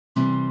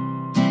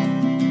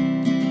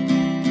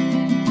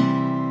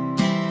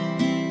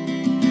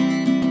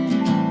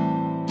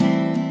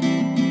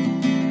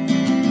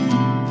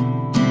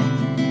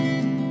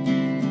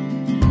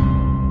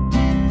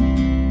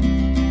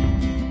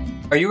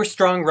Are you a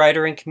strong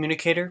writer and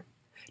communicator?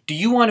 Do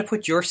you want to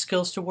put your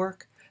skills to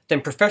work?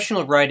 Then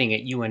professional writing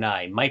at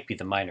UNI might be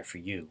the minor for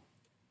you.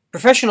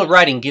 Professional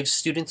writing gives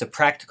students a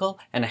practical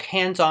and a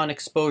hands-on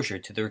exposure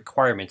to the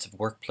requirements of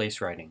workplace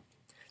writing.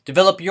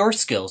 Develop your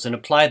skills and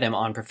apply them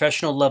on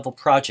professional level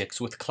projects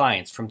with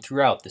clients from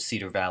throughout the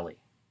Cedar Valley.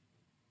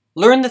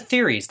 Learn the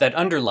theories that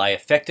underlie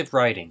effective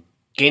writing.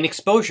 Gain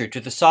exposure to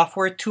the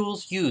software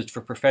tools used for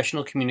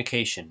professional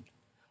communication.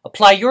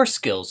 Apply your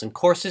skills in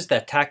courses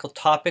that tackle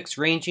topics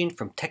ranging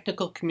from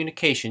technical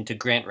communication to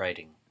grant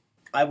writing.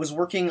 I was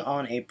working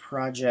on a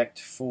project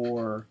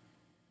for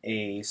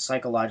a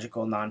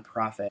psychological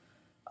nonprofit.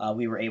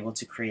 We were able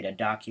to create a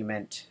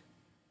document,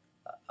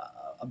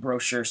 a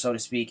brochure, so to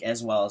speak,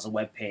 as well as a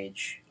web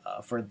page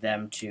for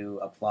them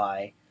to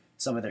apply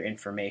some of their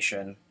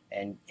information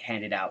and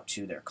hand it out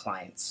to their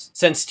clients.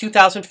 Since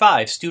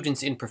 2005,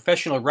 students in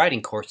professional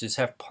writing courses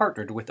have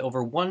partnered with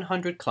over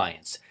 100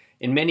 clients,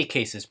 in many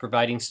cases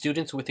providing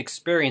students with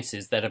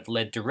experiences that have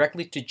led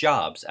directly to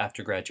jobs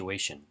after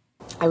graduation.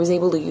 I was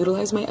able to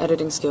utilize my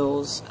editing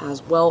skills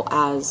as well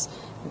as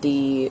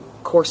the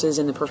courses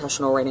in the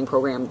professional writing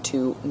program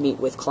to meet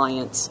with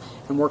clients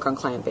and work on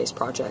client-based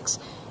projects.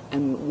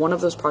 And one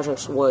of those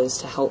projects was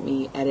to help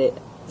me edit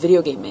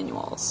video game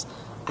manuals.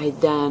 I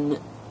then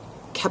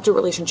kept a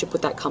relationship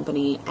with that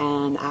company,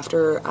 and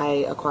after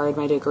I acquired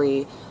my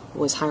degree,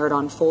 was hired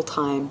on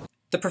full-time.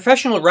 The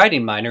professional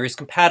writing minor is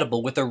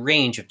compatible with a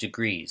range of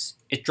degrees.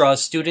 It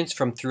draws students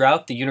from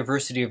throughout the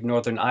University of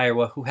Northern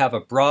Iowa who have a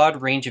broad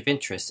range of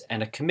interests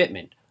and a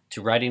commitment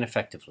to writing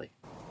effectively.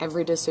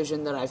 Every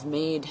decision that I've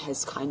made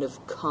has kind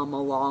of come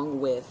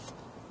along with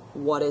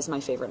what is my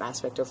favorite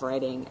aspect of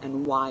writing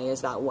and why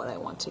is that what I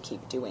want to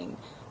keep doing.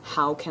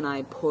 How can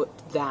I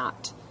put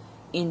that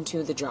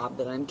into the job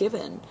that I'm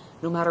given,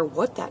 no matter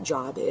what that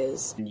job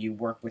is. You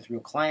work with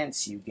real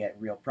clients, you get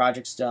real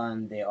projects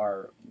done, they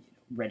are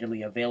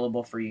readily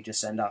available for you to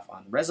send off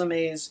on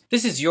resumes.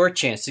 This is your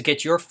chance to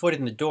get your foot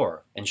in the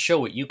door and show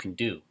what you can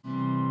do.